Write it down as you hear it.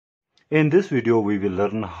In this video, we will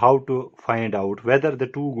learn how to find out whether the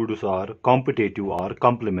two goods are competitive or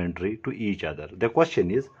complementary to each other. The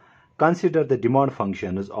question is, consider the demand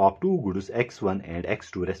functions of two goods x1 and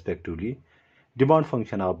x2 respectively. Demand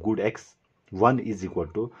function of good x1 is equal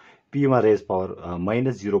to p1 raised power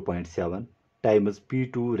minus 0.7 times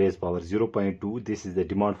p2 raised power 0.2. This is the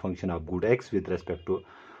demand function of good x with respect to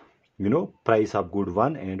price of good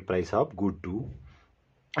 1 and price of good 2.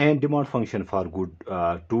 And demand function for good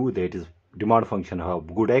 2, that is demand function of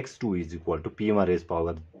good x2 is equal to p1 raised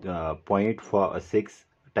power 0.46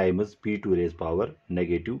 times p2 raised power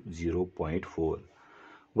negative 0.4.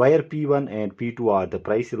 Where p1 and p2 are the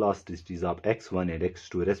price elasticities of x1 and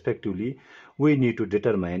x2 respectively, we need to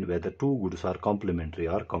determine whether two goods are complementary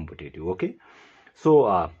or competitive. Okay,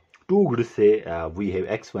 so two goods, say we have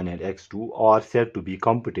x1 and x2, are said to be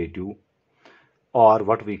competitive, or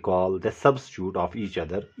what we call the substitute of each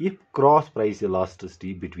other, if cross price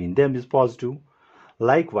elasticity between them is positive.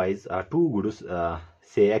 Likewise, two goods,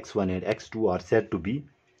 say x1 and x2, are said to be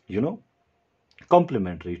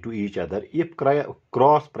complementary to each other if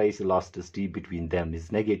cross price elasticity between them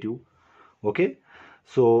is negative. Okay,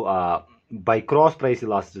 so by cross price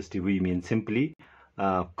elasticity we mean simply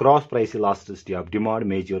cross price elasticity of demand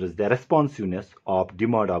measures the responsiveness of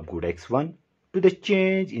demand of good x1 to the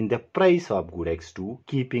change in the price of good x2,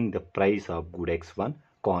 keeping the price of good x1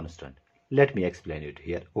 constant. Let me explain it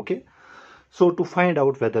here. Okay, so to find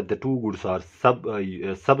out whether the two goods are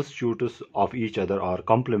substitutes of each other or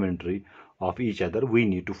complementary of each other, we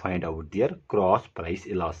need to find out their cross price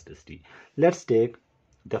elasticity. Let's take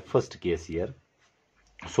the first case here.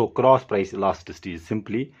 So cross price elasticity is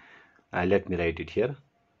simply, let me write it here,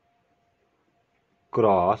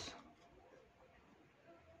 cross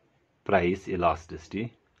price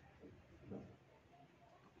elasticity.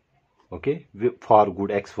 Okay, for good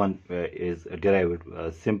x1 is derived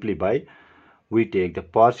simply by, we take the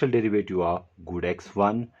partial derivative of good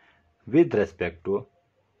x1 with respect to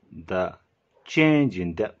the change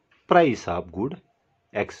in the price of good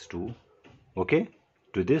x2. Okay,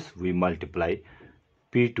 to this we multiply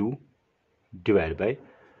p2 divided by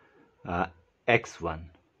x1.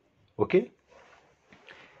 Okay,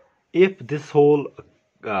 if this whole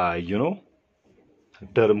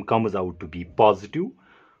term comes out to be positive,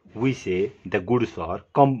 we say the goods are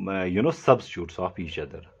substitutes of each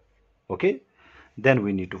other. Okay, then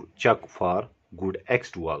we need to check for good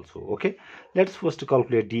x2 also. Okay, let's first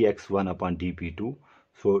calculate dx1 upon dp2.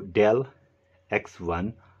 So del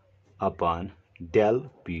x1 upon del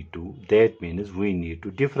p2, that means we need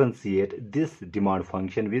to differentiate this demand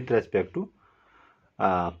function with respect to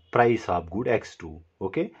price of good x2.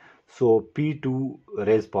 Okay, so p2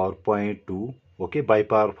 raised power 0.2. okay, by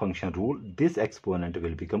power function rule, this exponent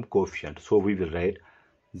will become coefficient, so we will write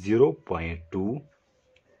 0.2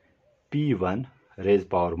 p1 raised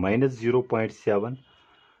power minus 0.7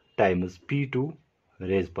 times p2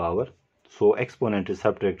 raised power, so exponent is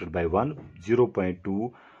subtracted by 1,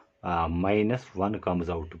 0.2 minus 1 comes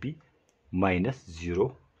out to be minus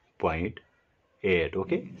 0.8.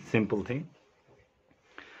 okay, simple thing.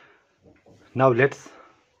 Now let's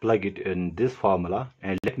plug it in this formula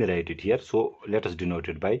and let me write it here. So let us denote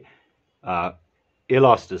it by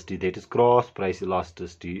elasticity, that is cross price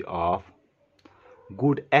elasticity of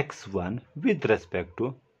good x1 with respect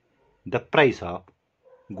to the price of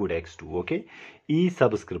good x2. okay, E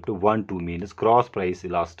subscript 1 2 means cross price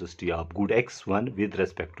elasticity of good x1 with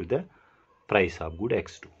respect to the price of good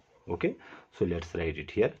x2. okay, so let's write it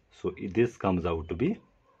here. So this comes out to be,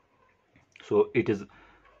 so it is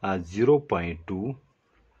 0.2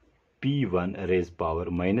 p1 raised power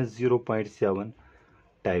minus 0.7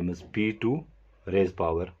 times p2 raised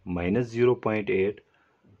power minus 0.8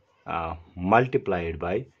 multiplied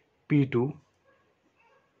by p2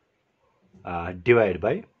 divided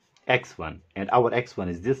by x1, and our x1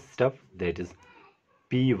 is this stuff, that is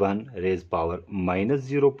p1 raised power minus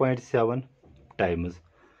 0.7 times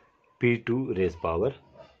p2 raised power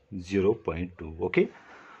 0.2. okay,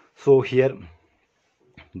 so here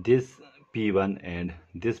this p1 and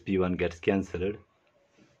this p1 gets cancelled.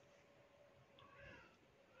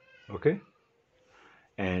 okay,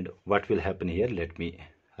 and what will happen here, let me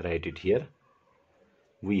write it here.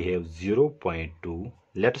 We have 0.2,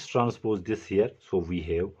 let's transpose this here. So we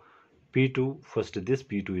have p2, first this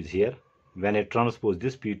p2 is here, when I transpose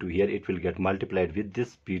this p2 here, it will get multiplied with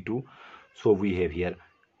this p2. So we have here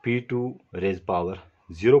p2 raised power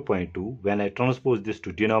 0.2. when I transpose this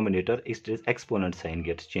to denominator, its exponent sign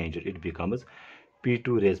gets changed, it becomes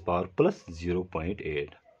p2 raised power plus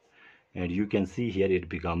 0.8, and you can see here it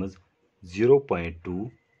becomes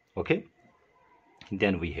 0.2. okay,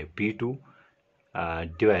 then we have p2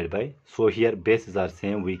 divided by, so here bases are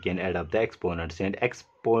same, we can add up the exponents, and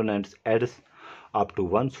exponents adds up to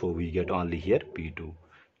 1, so we get only here p2.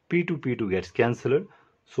 P2 gets cancelled,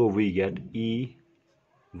 so we get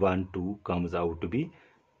E12 comes out to be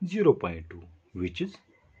 0.2, which is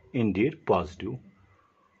indeed positive.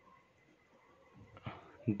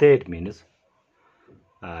 That means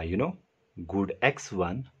good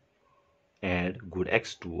x1 and good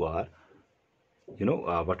x2 are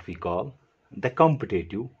what we call the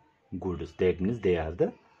competitive goods. That means they are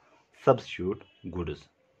the substitute goods.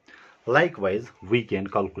 Likewise, we can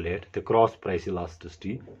calculate the cross price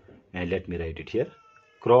elasticity, and let me write it here.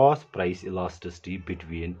 Cross price elasticity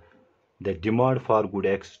between the demand for good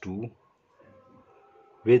x2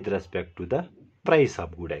 with respect to the price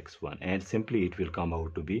of good x1, and simply it will come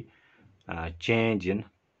out to be change in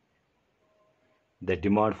the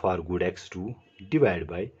demand for good x2 divided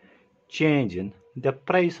by change in the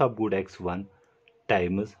price of good x1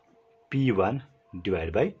 times p1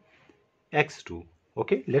 divided by x2.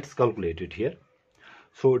 Okay, let's calculate it here.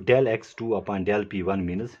 So del x2 upon del p1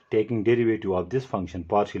 means taking derivative of this function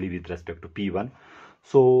partially with respect to p1.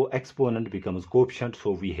 So exponent becomes coefficient,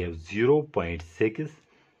 so we have 0.6.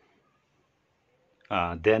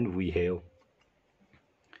 Then we have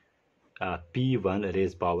p1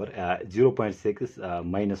 raised power 0.6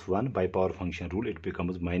 minus 1 by power function rule, it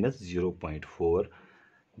becomes minus 0.4.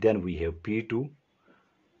 Then we have p2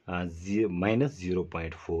 minus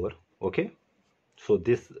 0.4. okay, so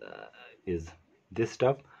this is this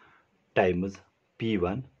stuff times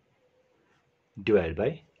p1 divided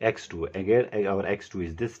by x2. Again our x2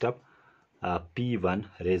 is this stuff, p1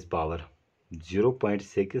 raised power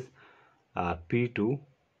 0.6 p2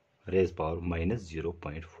 raised power minus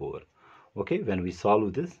 0.4. okay, when we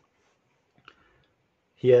solve this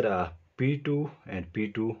here, p2 and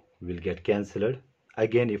p2 will get cancelled.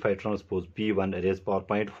 Again, if I transpose p1 raised power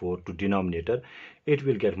 0.4 to denominator, it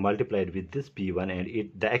will get multiplied with this p1,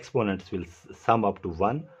 and the exponents will sum up to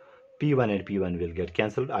 1. p1 and p1 will get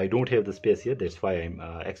cancelled. I don't have the space here, that's why I'm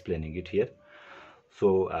explaining it here.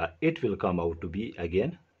 So it will come out to be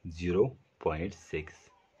again 0.6.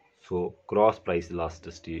 So cross price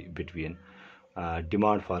elasticity between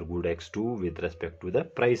demand for good x2 with respect to the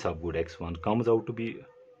price of good x1 comes out to be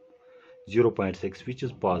 0.6, which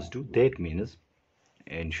is positive. That means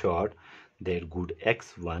in short that good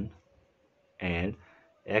x1 and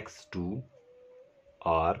x2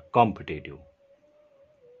 are competitive.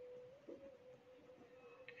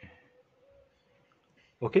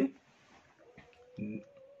 Okay,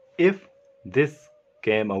 if this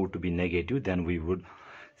came out to be negative, then we would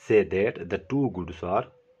say that the two goods are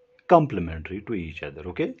complementary to each other.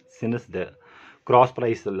 Okay, since the cross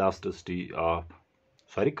price elasticity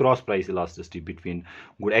between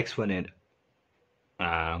good x1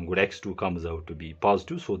 and good x2 comes out to be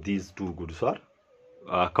positive, so these two goods are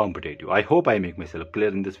competitive. I hope I make myself clear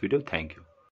in this video. Thank you.